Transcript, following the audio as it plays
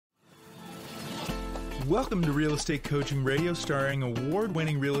Welcome to Real Estate Coaching Radio, starring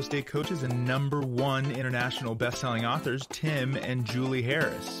award-winning real estate coaches and #1 international best-selling authors, Tim and Julie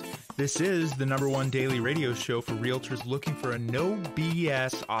Harris. This is the #1 daily radio show for realtors looking for a no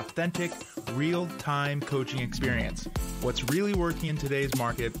BS, authentic, real-time coaching experience. What's really working in today's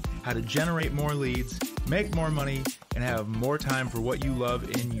market, how to generate more leads, make more money, and have more time for what you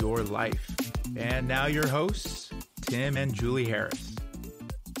love in your life. And now your hosts, Tim and Julie Harris.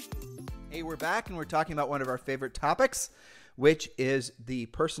 Hey, we're back and we're talking about one of our favorite topics, which is the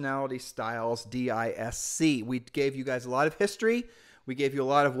personality styles, DISC. We gave you guys a lot of history. We gave you a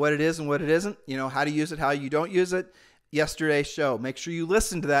lot of what it is and what it isn't, you know, how to use it, how you don't use it. Yesterday's show. Make sure you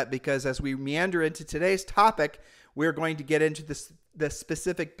listen to that, because as we meander into today's topic, we're going to get into the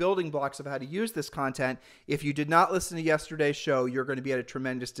specific building blocks of how to use this content. If you did not listen to yesterday's show, you're going to be at a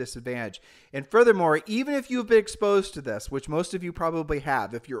tremendous disadvantage. And furthermore, even if you've been exposed to this, which most of you probably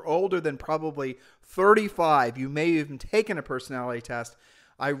have, if you're older than probably 35, you may have even taken a personality test,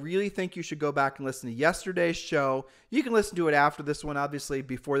 I really think you should go back and listen to yesterday's show. You can listen to it after this one, obviously.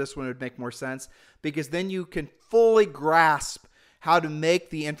 Before this one, it would make more sense, because then you can fully grasp how to make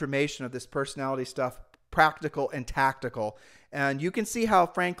the information of this personality stuff practical and tactical. And you can see how,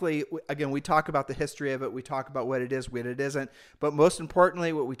 frankly, again, we talk about the history of it. We talk about what it is, what it isn't. But most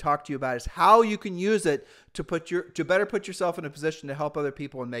importantly, what we talk to you about is how you can use it to better put yourself in a position to help other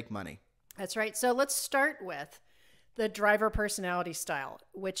people and make money. That's right. So let's start with the driver personality style,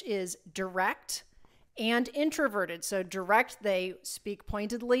 which is direct and introverted. So direct, they speak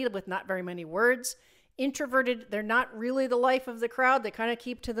pointedly with not very many words. Introverted, they're not really the life of the crowd. They kind of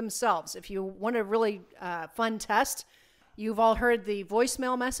keep to themselves. If you want a really fun test, you've all heard the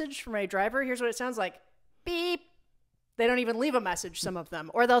voicemail message from a driver. Here's what it sounds like. Beep. They don't even leave a message, some of them.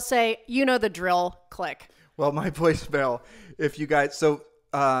 Or they'll say, you know the drill, click. Well, my voicemail, if you guys, so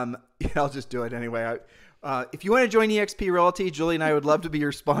I'll just do it anyway. If you want to join eXp Realty, Julie and I would love to be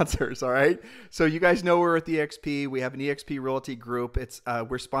your sponsors, all right? So you guys know we're at the eXp. We have an eXp Realty group.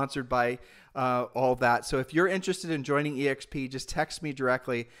 We're sponsored by all that. So if you're interested in joining eXp, just text me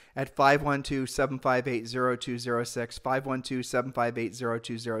directly at 512-758-0206,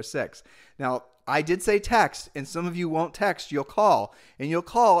 512-758-0206. Now, I did say text, and some of you won't text. You'll call, and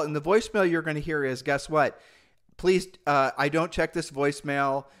the voicemail you're going to hear is, guess what? Please, I don't check this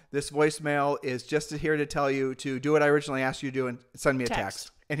voicemail. This voicemail is just here to tell you to do what I originally asked you to do and send me a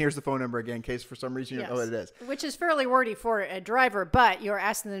text. And here's the phone number again, in case for some reason you don't know what it is. Which is fairly wordy for a driver, but you're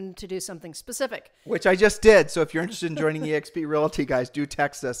asking them to do something specific. Which I just did. So if you're interested in joining eXp Realty, guys, do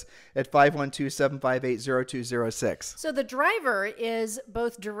text us at 512-758-0206. So the driver is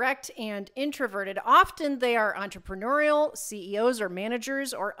both direct and introverted. Often they are entrepreneurial, CEOs or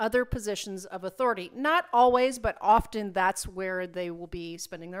managers, or other positions of authority. Not always, but often that's where they will be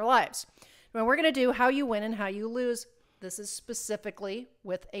spending their lives. Now we're going to do how you win and how you lose. This is specifically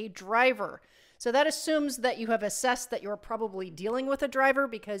with a driver. So that assumes that you have assessed that you're probably dealing with a driver,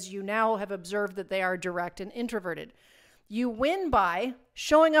 because you now have observed that they are direct and introverted. You win by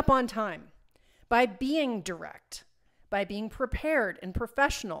showing up on time, by being direct, by being prepared and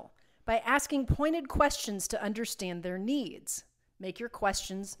professional, by asking pointed questions to understand their needs. Make your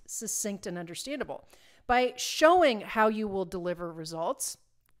questions succinct and understandable. By showing how you will deliver results,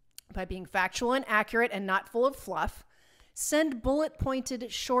 by being factual and accurate and not full of fluff. Send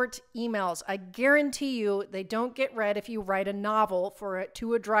bullet-pointed short emails. I guarantee you they don't get read if you write a novel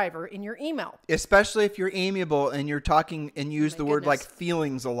to a driver in your email. Especially if you're amiable and you're talking and use the word like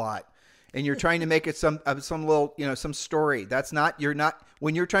feelings a lot, and you're trying to make it some little, some story.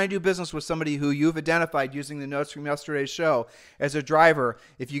 When you're trying to do business with somebody who you've identified using the notes from yesterday's show as a driver,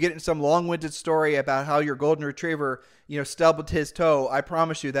 if you get in some long-winded story about how your golden retriever, stubbed his toe, I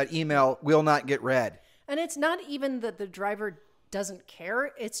promise you that email will not get read. And it's not even that the driver doesn't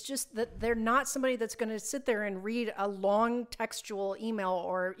care. It's just that they're not somebody that's going to sit there and read a long textual email,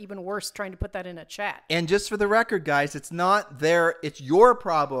 or even worse, trying to put that in a chat. And just for the record, guys, it's your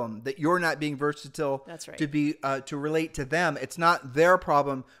problem that you're not being versatile. That's right. to relate to them. It's not their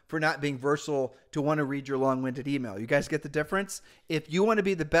problem for not being versatile to want to read your long-winded email. You guys get the difference? If you want to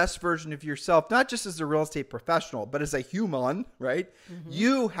be the best version of yourself, not just as a real estate professional, but as a human, right? Mm-hmm.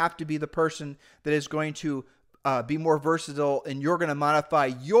 You have to be the person that is going to be more versatile, and you're going to modify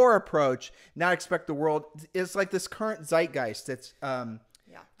your approach, not expect the world. It's like this current zeitgeist that's,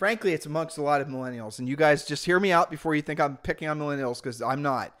 frankly, it's amongst a lot of millennials. And you guys just hear me out before you think I'm picking on millennials, because I'm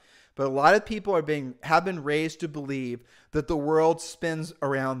not. But a lot of people have been raised to believe that the world spins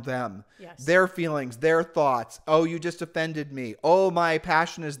around them. Yes. Their feelings, their thoughts. Oh, you just offended me. Oh, my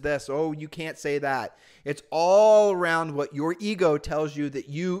passion is this. Oh, you can't say that. It's all around what your ego tells you that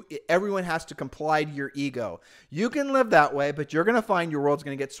everyone has to comply to your ego. You can live that way, but you're going to find your world's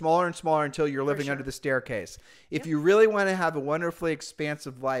going to get smaller and smaller until you're living under the staircase. If you really want to have a wonderfully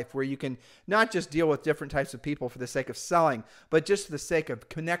expansive life where you can not just deal with different types of people for the sake of selling, but just for the sake of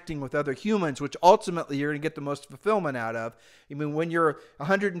connecting with other humans, which ultimately you're going to get the most fulfillment out of. I mean, when you're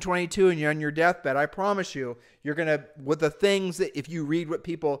 122 and you're on your deathbed, I promise you, you're going to, with the things that if you read what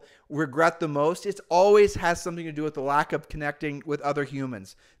people regret the most, it always has something to do with the lack of connecting with other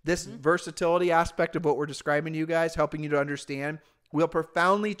humans. This versatility aspect of what we're describing to you guys, helping you to understand, will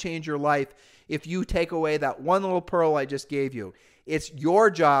profoundly change your life if you take away that one little pearl I just gave you. It's your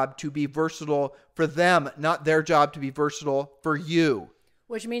job to be versatile for them, not their job to be versatile for you.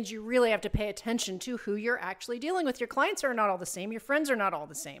 Which means you really have to pay attention to who you're actually dealing with. Your clients are not all the same. Your friends are not all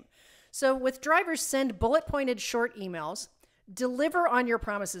the same. So with drivers, send bullet-pointed short emails. Deliver on your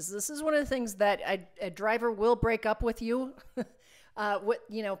promises. This is one of the things that a driver will break up with you,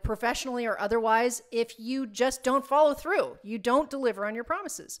 professionally or otherwise, if you just don't follow through. You don't deliver on your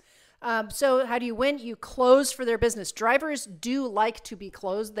promises. So how do you win? You close for their business. Drivers do like to be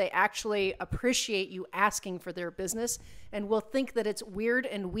closed. They actually appreciate you asking for their business and will think that it's weird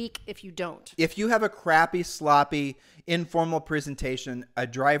and weak if you don't. If you have a crappy, sloppy, informal presentation, a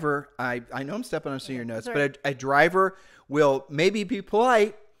driver, I know I'm stepping on some of your notes, but a driver will maybe be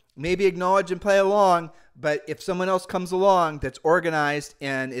polite, maybe acknowledge and play along, but if someone else comes along that's organized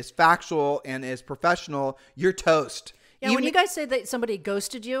and is factual and is professional, you're toast. Yeah, when you guys say that somebody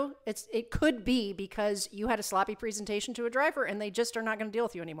ghosted you, it could be because you had a sloppy presentation to a driver and they just are not going to deal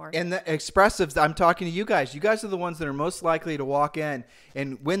with you anymore. And the expressives, I'm talking to you guys. You guys are the ones that are most likely to walk in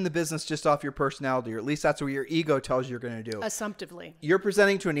and win the business just off your personality, or at least that's what your ego tells you you're going to do. Assumptively. You're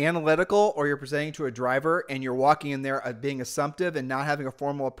presenting to an analytical or you're presenting to a driver and you're walking in there being assumptive and not having a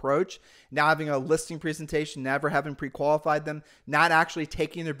formal approach, not having a listing presentation, never having pre-qualified them, not actually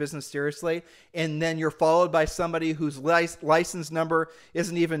taking their business seriously. And then you're followed by somebody whose license number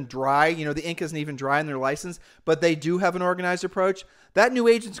isn't even dry. The ink isn't even dry in their license, but they do have an organized approach. That new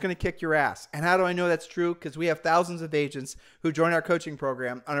agent's going to kick your ass. And how do I know that's true? Because we have thousands of agents who join our coaching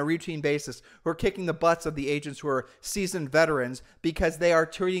program on a routine basis who are kicking the butts of the agents who are seasoned veterans because they are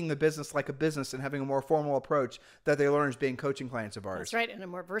treating the business like a business and having a more formal approach that they learn as being coaching clients of ours. That's right, and a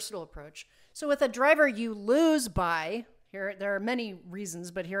more versatile approach. So with a driver, you lose by, there are many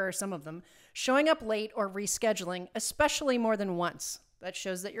reasons, but here are some of them. Showing up late or rescheduling, especially more than once. That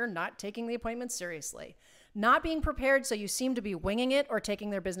shows that you're not taking the appointment seriously. Not being prepared, so you seem to be winging it or taking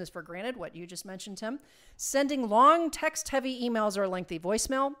their business for granted, what you just mentioned, Tim. Sending long text-heavy emails or lengthy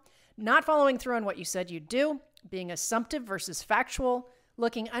voicemail. Not following through on what you said you'd do. Being assumptive versus factual.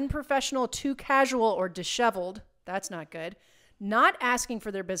 Looking unprofessional, too casual, or disheveled. That's not good. Not asking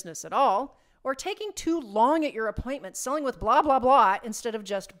for their business at all. Or taking too long at your appointment, selling with blah, blah, blah instead of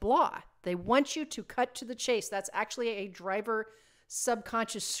just blah. They want you to cut to the chase. That's actually a driver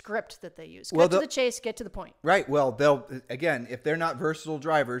subconscious script that they use. Cut to the chase, get to the point. Right. Well, again, if they're not versatile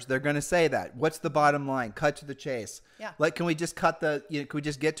drivers, they're going to say that. What's the bottom line? Cut to the chase. Yeah. Like, can we just can we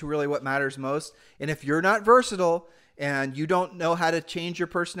just get to really what matters most? And if you're not versatile and you don't know how to change your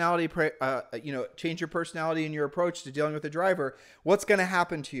personality, change your personality and your approach to dealing with a driver, what's going to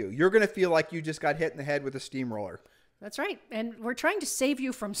happen to you? You're going to feel like you just got hit in the head with a steamroller. That's right. And we're trying to save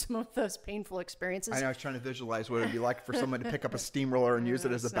you from some of those painful experiences. I know, I was trying to visualize what it would be like for someone to pick up a steamroller and use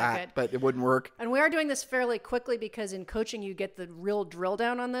it as a bat, but it wouldn't work. And we are doing this fairly quickly because in coaching, you get the real drill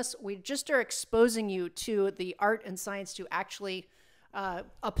down on this. We just are exposing you to the art and science to actually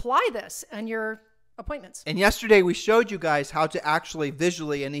apply this in your appointments. And yesterday we showed you guys how to actually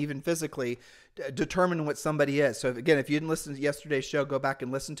visually and even physically determine what somebody is. So again, if you didn't listen to yesterday's show, go back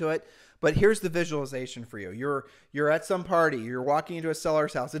and listen to it. But here's the visualization for you. You're at some party. You're walking into a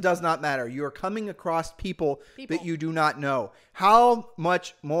seller's house. It does not matter. You are coming across people that you do not know. How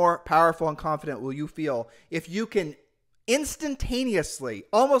much more powerful and confident will you feel if you can instantaneously,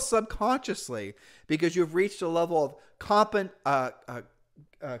 almost subconsciously, because you've reached a level of competence,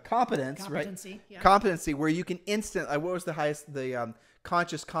 right? Yeah. Competency where you can what was the highest,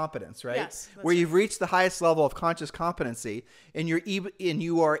 conscious competence, right? Yes. Where you've reached the highest level of conscious competency and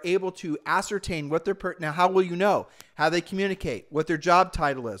you are able to ascertain what now how will you know? How they communicate, what their job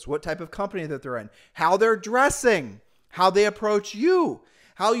title is, what type of company that they're in, how they're dressing, how they approach you,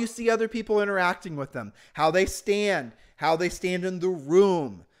 how you see other people interacting with them, how they stand in the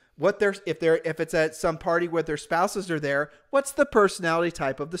room. If it's at some party where their spouses are there, what's the personality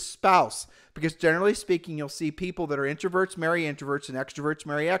type of the spouse? Because generally speaking, you'll see people that are introverts marry introverts and extroverts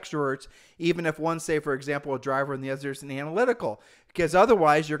marry extroverts, even if one, say, for example, a driver and the other is an analytical. Because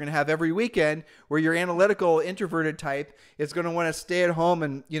otherwise, you're going to have every weekend where your analytical introverted type is going to want to stay at home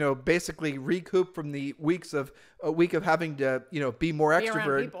and, basically recoup from the a week of having to, be more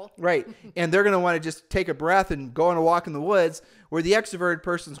extrovert. Right. And they're going to want to just take a breath and go on a walk in the woods, where the extroverted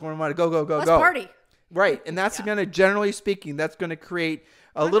person's going to want to go, Let's party. Right. And that's going to, generally speaking, that's going to create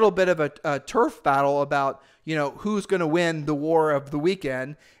a little bit of a turf battle about, who's going to win the war of the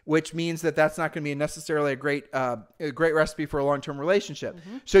weekend, which means that that's not going to be necessarily a great recipe for a long-term relationship.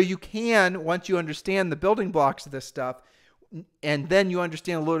 So you can, once you understand the building blocks of this stuff, and then you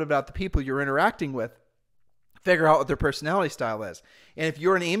understand a little bit about the people you're interacting with, figure out what their personality style is. And if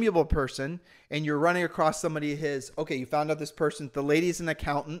you're an amiable person and you're running across somebody you found out this person, the lady's an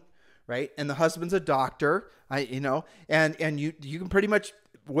accountant, right? And the husband's a doctor, and you can pretty much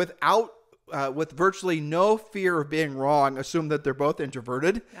with virtually no fear of being wrong, assume that they're both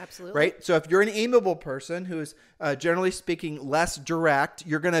introverted. Absolutely. Right? So if you're an amiable person who's generally speaking less direct,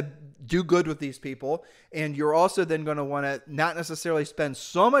 you're going to do good with these people. And you're also then going to want to not necessarily spend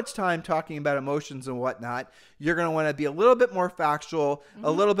so much time talking about emotions and whatnot. You're going to want to be a little bit more factual,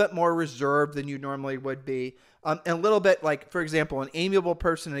 a little bit more reserved than you normally would be. And a little bit like, for example, an amiable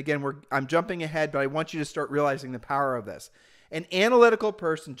person, and again, I'm jumping ahead, but I want you to start realizing the power of this. An analytical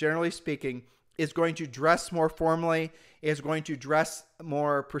person, generally speaking, is going to dress more formally, is going to dress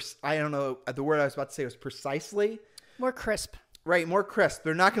more, I don't know, the word I was about to say was precisely. More crisp. Right, more crisp.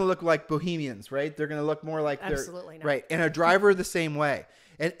 They're not going to look like bohemians, right? They're going to look more like Absolutely not. Right, and a driver the same way.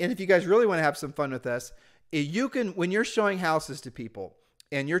 And if you guys really want to have some fun with this, you can, when you're showing houses to people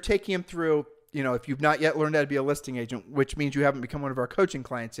and you're taking them through, if you've not yet learned how to be a listing agent, which means you haven't become one of our coaching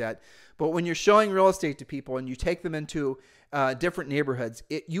clients yet, but when you're showing real estate to people and you take them into different neighborhoods,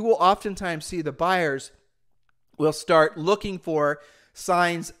 you will oftentimes see the buyers will start looking for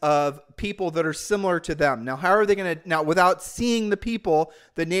signs of people that are similar to them. Now, how are they going to, now without seeing the people,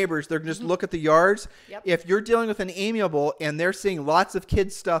 the neighbors, they're going to just look at the yards. Yep. If you're dealing with an amiable and they're seeing lots of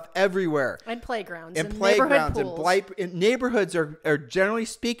kids stuff everywhere. And playgrounds. And playgrounds. And neighborhoods are generally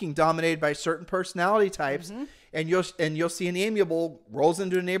speaking dominated by certain personality types. And you'll see an amiable rolls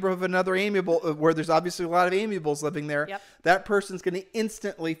into a neighborhood of another amiable where there's obviously a lot of amiables living there. Yep. That person's going to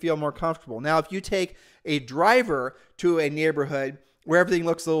instantly feel more comfortable. Now, if you take a driver to a neighborhood where everything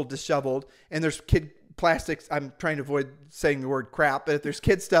looks a little disheveled and there's kid plastics, I'm trying to avoid saying the word crap, but if there's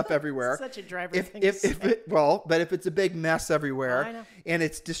kid stuff everywhere. Such a driver thing But if it's a big mess everywhere and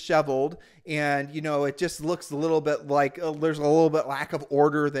it's disheveled and, it just looks a little bit like there's a little bit lack of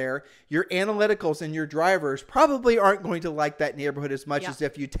order there, your analyticals and your drivers probably aren't going to like that neighborhood as much as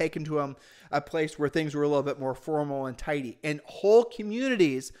if you take them to a place where things were a little bit more formal and tidy. And whole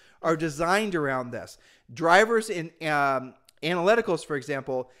communities are designed around this. Drivers in analyticals, for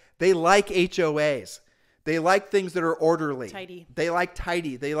example, they like HOAs. They like things that are orderly. Tidy. They like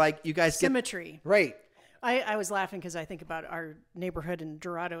tidy. They like, you guys symmetry. Right. I was laughing because I think about our neighborhood in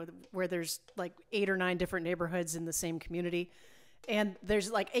Dorado where there's like 8 or 9 different neighborhoods in the same community. And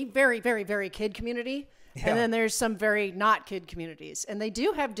there's like a very, very, very kid community. Yeah. And then there's some very not kid communities. And they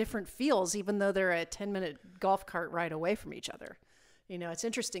do have different feels, even though they're a 10-minute golf cart ride away from each other. It's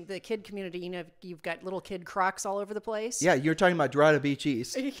interesting. The kid community, you've got little kid Crocs all over the place. Yeah, you're talking about Dorado Beach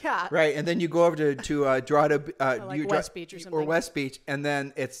East. Yeah. Right, and then you go over to Dorado, like West Beach or something. Or West Beach, and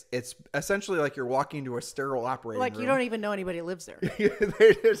then it's essentially like you're walking into a sterile operating room. You don't even know anybody lives there.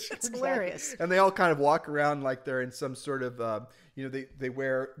 It's hilarious. And they all kind of walk around like they're in some sort of,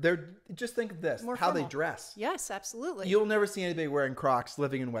 just think of this, More how formal. they dress. Yes, absolutely. You'll never see anybody wearing Crocs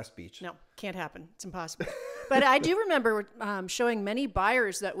living in West Beach. No, can't happen. It's impossible. But I do remember showing many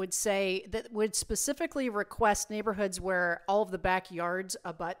buyers that would specifically request neighborhoods where all of the backyards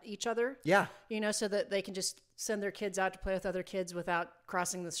abut each other. Yeah. So that they can just send their kids out to play with other kids without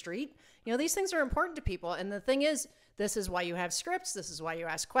crossing the street. These things are important to people. And the thing is, this is why you have scripts. This is why you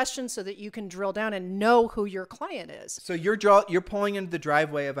ask questions so that you can drill down and know who your client is. So you're pulling into the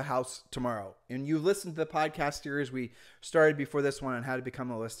driveway of a house tomorrow, and you listened to the podcast series we started before this one on how to become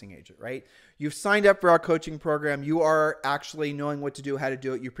a listing agent, right? You've signed up for our coaching program. You are actually knowing what to do, how to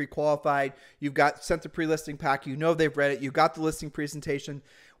do it. You're pre-qualified. You've got sent the pre-listing pack. They've read it. You got the listing presentation.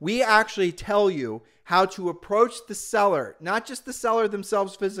 We actually tell you how to approach the seller, not just the seller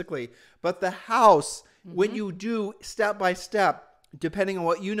themselves physically, but the house. When you do step by step, depending on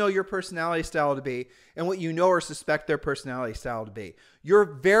what your personality style to be and what or suspect their personality style to be, your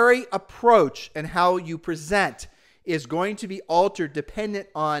very approach and how you present is going to be altered dependent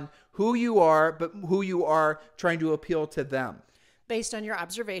on who you are, but who you are trying to appeal to them. Based on your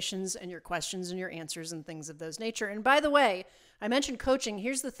observations and your questions and your answers and things of those nature. And by the way, I mentioned coaching.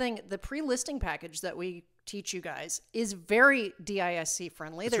 Here's the thing. The pre-listing package that we teach you guys is very DISC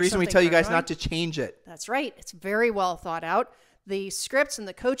friendly. That's the reason we tell you guys not to change it. That's right. It's very well thought out. The scripts and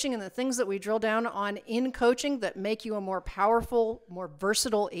the coaching and the things that we drill down on in coaching that make you a more powerful, more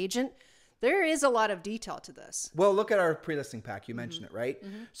versatile agent, there is a lot of detail to this. Well, look at our pre-listing pack. You mentioned it, right?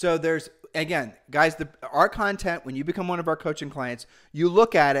 So there's, again, guys, our content, when you become one of our coaching clients, you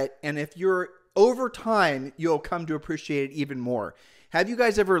look at it, and if you're over time, you'll come to appreciate it even more. Have you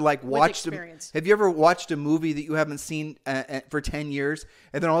guys ever watched have you ever watched a movie that you haven't seen for 10 years,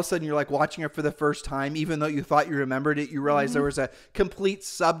 and then all of a sudden you're watching it for the first time, even though you thought you remembered it, you realize there was a complete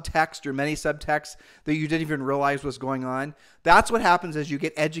subtext or many subtexts that you didn't even realize was going on? That's what happens as you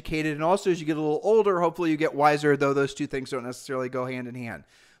get educated, and also as you get a little older, hopefully you get wiser, though those two things don't necessarily go hand in hand.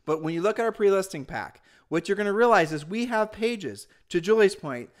 But when you look at our pre-listing pack, what you're going to realize is we have pages, to Julie's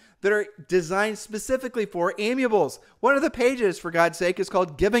point, that are designed specifically for amiables. One of the pages, for God's sake, is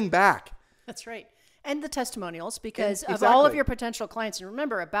called Giving Back. That's right. And the testimonials, because of all of your potential clients, and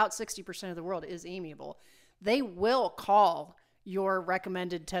remember, about 60% of the world is amiable, they will call your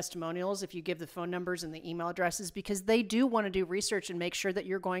recommended testimonials if you give the phone numbers and the email addresses, because they do want to do research and make sure that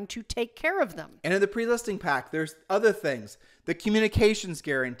you're going to take care of them. And in the pre-listing pack, there's other things. The communications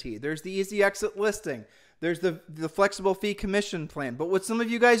guarantee. There's the easy exit listing. There's the flexible fee commission plan. But what some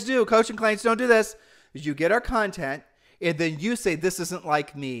of you guys do, coaching clients don't do this, is you get our content and then you say, this isn't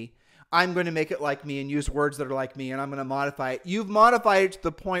like me. I'm going to make it like me and use words that are like me, and I'm going to modify it. You've modified it to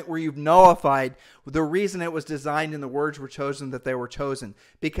the point where you've nullified the reason it was designed and the words were chosen that they were chosen.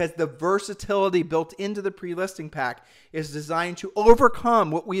 Because the versatility built into the pre-listing pack is designed to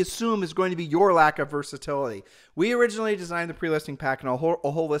overcome what we assume is going to be your lack of versatility. We originally designed the pre-listing pack and a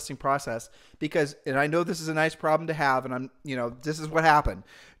whole listing process because, and I know this is a nice problem to have, and this is what happened.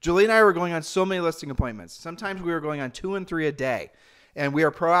 Julie and I were going on so many listing appointments. Sometimes we were going on 2 and 3 a day. And we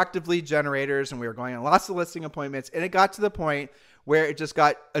are proactive lead generators, and we were going on lots of listing appointments. And it got to the point where it just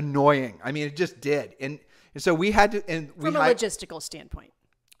got annoying. I mean, it just did. And so we had to. From a logistical standpoint.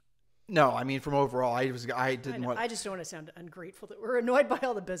 No, I mean from overall. I just don't want to sound ungrateful that we're annoyed by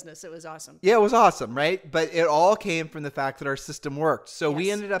all the business. It was awesome. Yeah, it was awesome, right? But it all came from the fact that our system worked. So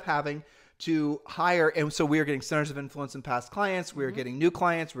we ended up having to hire, and so we were getting centers of influence in past clients. We were getting new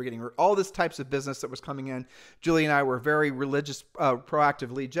clients. We were getting all this types of business that was coming in. Julie and I were very religious,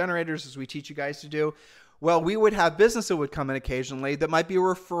 proactive lead generators, as we teach you guys to do. Well, we would have business that would come in occasionally that might be a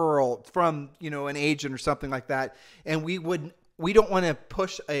referral from, an agent or something like that. And we don't want to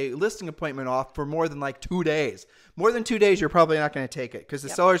push a listing appointment off for more than 2 days. More than 2 days, you're probably not going to take it because the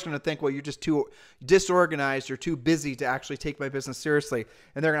seller's going to think, well, you're just too disorganized or too busy to actually take my business seriously,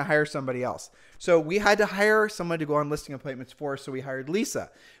 and they're going to hire somebody else. So we had to hire someone to go on listing appointments for us, so we hired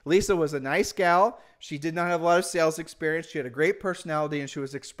Lisa. Lisa was a nice gal. She did not have a lot of sales experience. She had a great personality, and she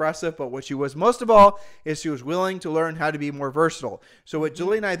was expressive, but what she was most of all is she was willing to learn how to be more versatile. So what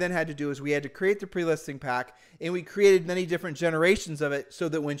Julie and I then had to do is we had to create the pre-listing pack, and we created many different generations of it so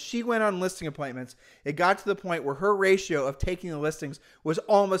that when she went on listing appointments, it got to the point where her ratio of taking the listings was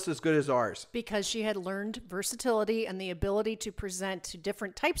almost as good as ours. Because she had learned versatility and the ability to present to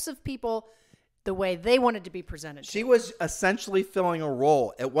different types of people the way they wanted to be presented. She was essentially filling a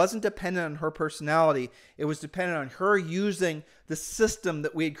role. It wasn't dependent on her personality. It was dependent on her using the system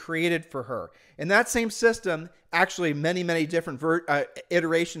that we had created for her. And that same system, actually many, many different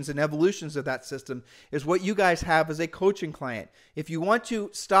iterations and evolutions of that system, is what you guys have as a coaching client. If you want to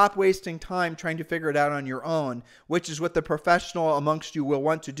stop wasting time trying to figure it out on your own, which is what the professional amongst you will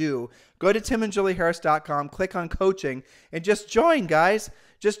want to do, go to timandjulieharris.com, click on coaching, and just join, guys.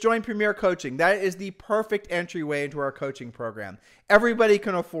 Just join Premier Coaching. That is the perfect entryway into our coaching program. Everybody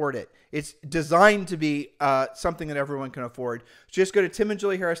can afford it. It's designed to be something that everyone can afford. Just go to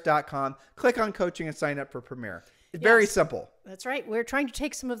timandjulieharris.com, click on coaching, and sign up for Premier. It's very simple. That's right. We're trying to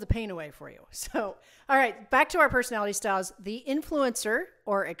take some of the pain away for you. So, all right, back to our personality styles. The influencer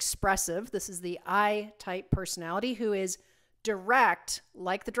or expressive, this is the I-type personality who is direct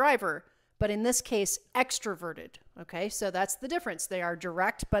like the driver, but in this case, extroverted. Okay, so that's the difference. They are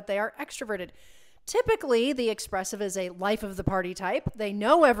direct, but they are extroverted. Typically, the expressive is a life of the party type. They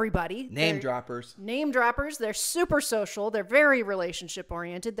know everybody. Name droppers. They're super social. They're very relationship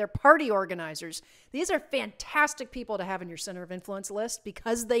oriented. They're party organizers. These are fantastic people to have in your center of influence list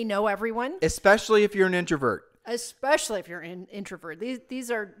because they know everyone. Especially if you're an introvert. Especially if you're an introvert.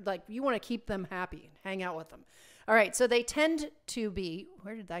 These are you want to keep them happy and hang out with them. All right, so they tend to be,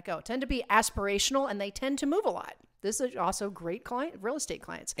 where did that go? Tend to be aspirational, and they tend to move a lot. This is also great real estate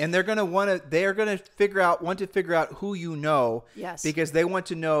clients. And they're going to want to figure out who you know. Yes. Because they want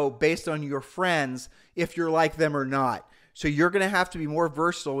to know based on your friends if you're like them or not. So you're going to have to be more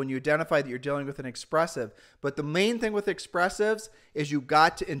versatile when you identify that you're dealing with an expressive. But the main thing with expressives is you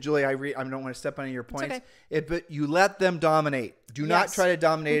got to, and Julie, I don't want to step on any of your points, but you let them dominate. Do not try to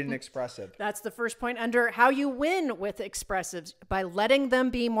dominate an expressive. That's the first point under how you win with expressives, by letting them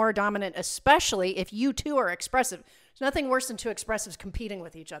be more dominant, especially if you too are expressive. There's nothing worse than two expressives competing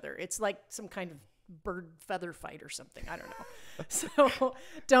with each other. It's like some kind of bird feather fight or something. I don't know. So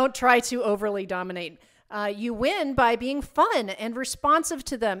don't try to overly dominate. You win by being fun and responsive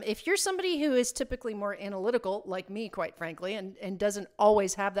to them. If you're somebody who is typically more analytical, like me, quite frankly, and doesn't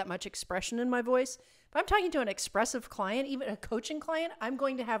always have that much expression in my voice, if I'm talking to an expressive client, even a coaching client, I'm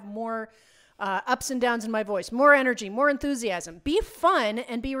going to have more ups and downs in my voice, more energy, more enthusiasm. Be fun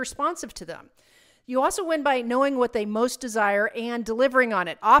and be responsive to them. You also win by knowing what they most desire and delivering on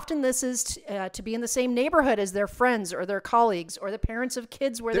it. Often this is to be in the same neighborhood as their friends or their colleagues or the parents of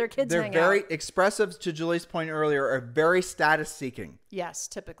kids where their kids hang out. They're very expressive, to Julie's point earlier, are very status seeking. Yes,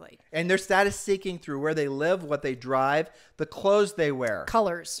 typically. And they're status seeking through where they live, what they drive, the clothes they wear.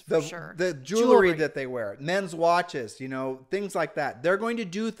 Colors, for sure. The jewelry that they wear, men's watches, things like that. They're going to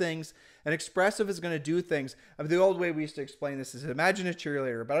do things. An expressive is going to do things. The old way we used to explain this is imagine a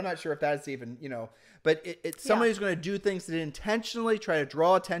cheerleader, but I'm not sure if that's even, but it's somebody who's going to do things that intentionally try to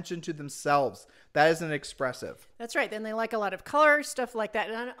draw attention to themselves. That is an expressive. That's right. Then they like a lot of color, stuff like that.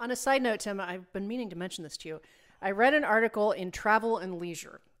 And on a side note, Tim, I've been meaning to mention this to you. I read an article in Travel and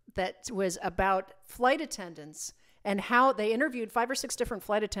Leisure that was about flight attendants and how they interviewed 5 or 6 different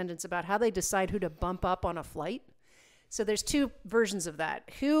flight attendants about how they decide who to bump up on a flight. So there's 2 versions of that.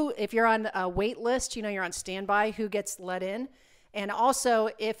 Who, if you're on a wait list, you're on standby, who gets let in. And also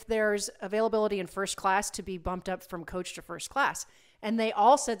if there's availability in first class to be bumped up from coach to first class. And they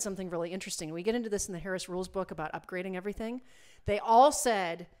all said something really interesting. We get into this in the Harris Rules book about upgrading everything. They all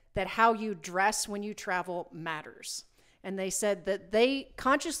said that how you dress when you travel matters. And they said that they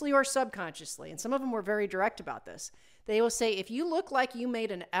consciously or subconsciously, and some of them were very direct about this, they will say, if you look like you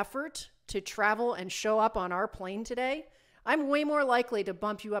made an effort to travel and show up on our plane today, I'm way more likely to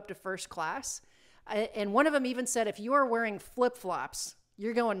bump you up to first class. And one of them even said, if you are wearing flip-flops,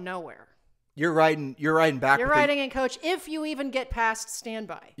 you're going nowhere. You're riding back. You're riding in coach if you even get past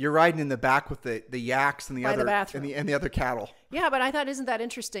standby. You're riding in the back with the yaks and the other cattle. Yeah, but I thought, isn't that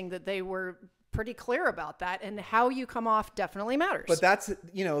interesting that they were pretty clear about that, and how you come off definitely matters. But that's,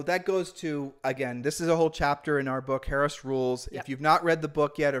 that goes to, again, this is a whole chapter in our book, Harris Rules. Yep. If you've not read the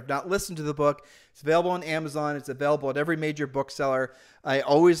book yet or have not listened to the book, it's available on Amazon. It's available at every major bookseller. It's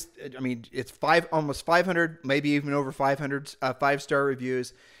almost 500, maybe even over 500 5-star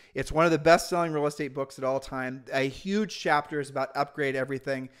reviews. It's one of the best-selling real estate books at all time. A huge chapter is about upgrade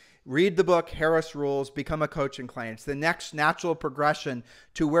everything. Read the book, Harris Rules, become a coaching client. It's the next natural progression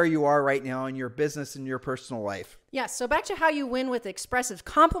to where you are right now in your business and your personal life. Yeah, so back to how you win with expressive.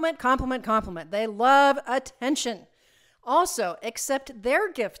 Compliment, compliment, compliment. They love attention. Also, accept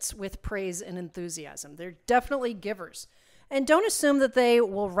their gifts with praise and enthusiasm. They're definitely givers. And don't assume that they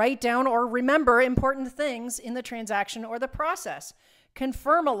will write down or remember important things in the transaction or the process.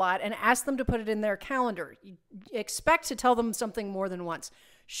 Confirm a lot and ask them to put it in their calendar. You expect to tell them something more than once.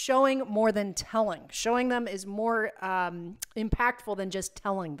 Showing more than telling. Showing them is more impactful than just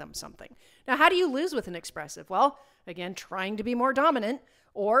telling them something. Now, how do you lose with an expressive? Well, again, trying to be more dominant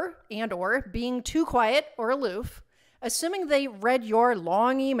or being too quiet or aloof. Assuming they read your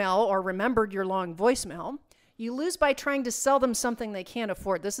long email or remembered your long voicemail. You lose by trying to sell them something they can't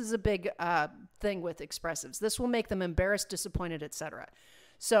afford. This is a big thing with expressives. This will make them embarrassed, disappointed, etc.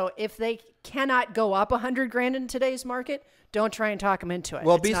 So if they cannot go up $100,000 in today's market, don't try and talk them into it.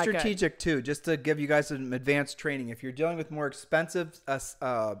 Well, be strategic too. Just to give you guys some advanced training, if you're dealing with more expensive,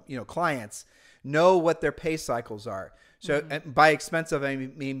 clients, know what their pay cycles are. So by expensive, I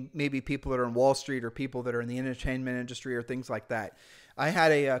mean maybe people that are on Wall Street or people that are in the entertainment industry or things like that. I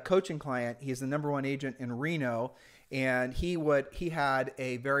had a coaching client. He's the #1 agent in Reno. And he had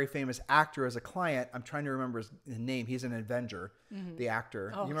a very famous actor as a client. I'm trying to remember his name. He's an Avenger, the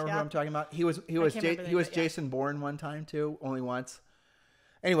actor. You remember who I'm talking about? He was Jason Bourne one time too, only once.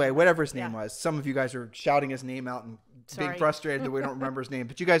 Anyway, whatever his name was. Some of you guys are shouting his name out and being frustrated that we don't remember his name,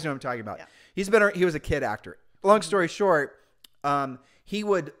 but you guys know what I'm talking about. Yeah. He was a kid actor. Long story short, he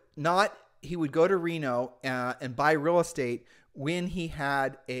would go to Reno and buy real estate when he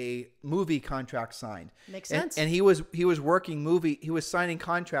had a movie contract signed. Makes sense. And he was signing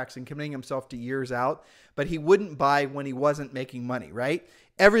contracts and committing himself to years out, but he wouldn't buy when he wasn't making money, right?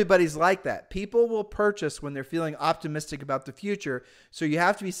 Everybody's like that. People will purchase when they're feeling optimistic about the future. So you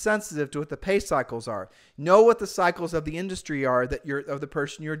have to be sensitive to what the pay cycles are. Know what the cycles of the industry are that of the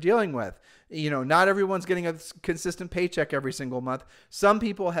person you're dealing with. Not everyone's getting a consistent paycheck every single month. Some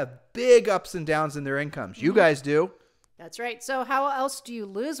people have big ups and downs in their incomes. You guys do. That's right. So how else do you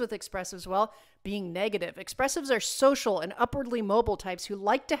lose with expressives? Well, being negative. Expressives are social and upwardly mobile types who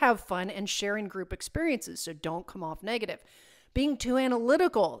like to have fun and share in group experiences. So don't come off negative. Being too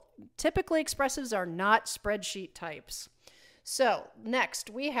analytical. Typically, expressives are not spreadsheet types. So next,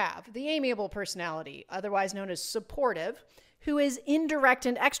 we have the amiable personality, otherwise known as supportive, who is indirect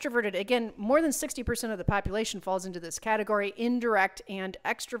and extroverted. Again, more than 60% of the population falls into this category, indirect and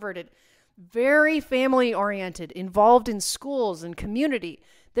extroverted. Very family-oriented, involved in schools and community.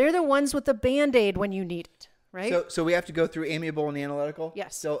 They're the ones with the Band-Aid when you need it. Right? So we have to go through amiable and analytical?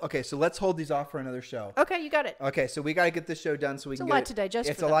 Yes. So let's hold these off for another show. Okay, you got it. Okay, so we got to get this show done so we can get it. It's a lot to digest.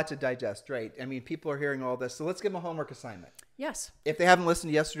 It's a lot to digest, right? I mean, people are hearing all this. So let's give them a homework assignment. Yes. If they haven't listened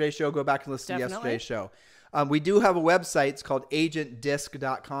to yesterday's show, go back and listen to yesterday's show. We do have a website. It's called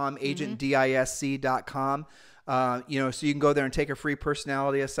agentdisc.com, agentdisc.com. So you can go there and take a free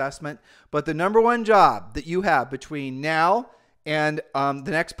personality assessment. But the number one job that you have between now and the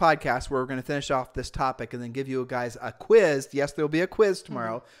next podcast, where we're going to finish off this topic and then give you guys a quiz. Yes, there'll be a quiz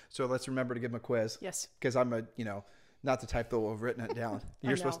tomorrow. So let's remember to give them a quiz. Yes. Because I'm not the type that will have written it down.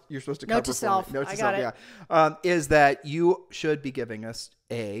 You're supposed to Note cover to self. Note to I self, got it. yeah. Is that you should be giving us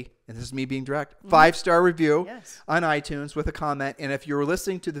and this is me being direct, 5-star review on iTunes with a comment. And if you're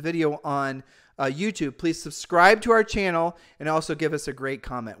listening to the video on YouTube, please subscribe to our channel and also give us a great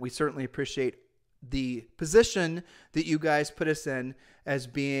comment. We certainly appreciate the position that you guys put us in as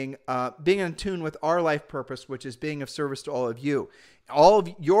being in tune with our life purpose, which is being of service to all of you. All of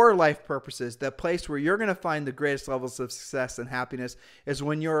your life purposes, the place where you're going to find the greatest levels of success and happiness is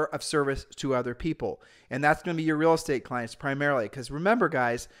when you're of service to other people. And that's going to be your real estate clients primarily. Because remember,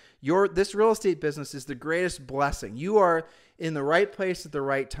 guys, this real estate business is the greatest blessing. You are in the right place at the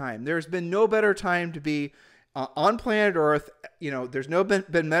right time. There's been no better time to be on planet Earth. There's no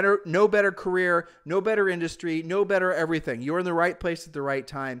better career, no better industry, no better everything. You're in the right place at the right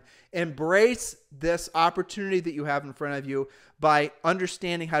time. Embrace this opportunity that you have in front of you by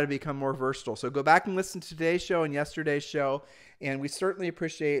understanding how to become more versatile. So go back and listen to today's show and yesterday's show. And we certainly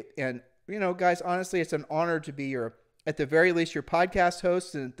appreciate, and guys, honestly, it's an honor to be at the very least, your podcast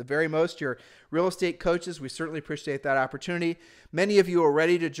hosts, and at the very most, your real estate coaches. We certainly appreciate that opportunity. Many of you are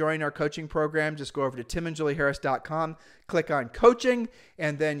ready to join our coaching program. Just go over to timandjulieharris.com, click on coaching,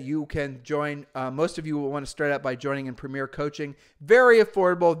 and then you can join. Most of you will want to start out by joining in Premier Coaching. Very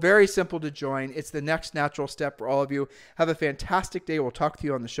affordable, very simple to join. It's the next natural step for all of you. Have a fantastic day. We'll talk to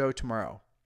you on the show tomorrow.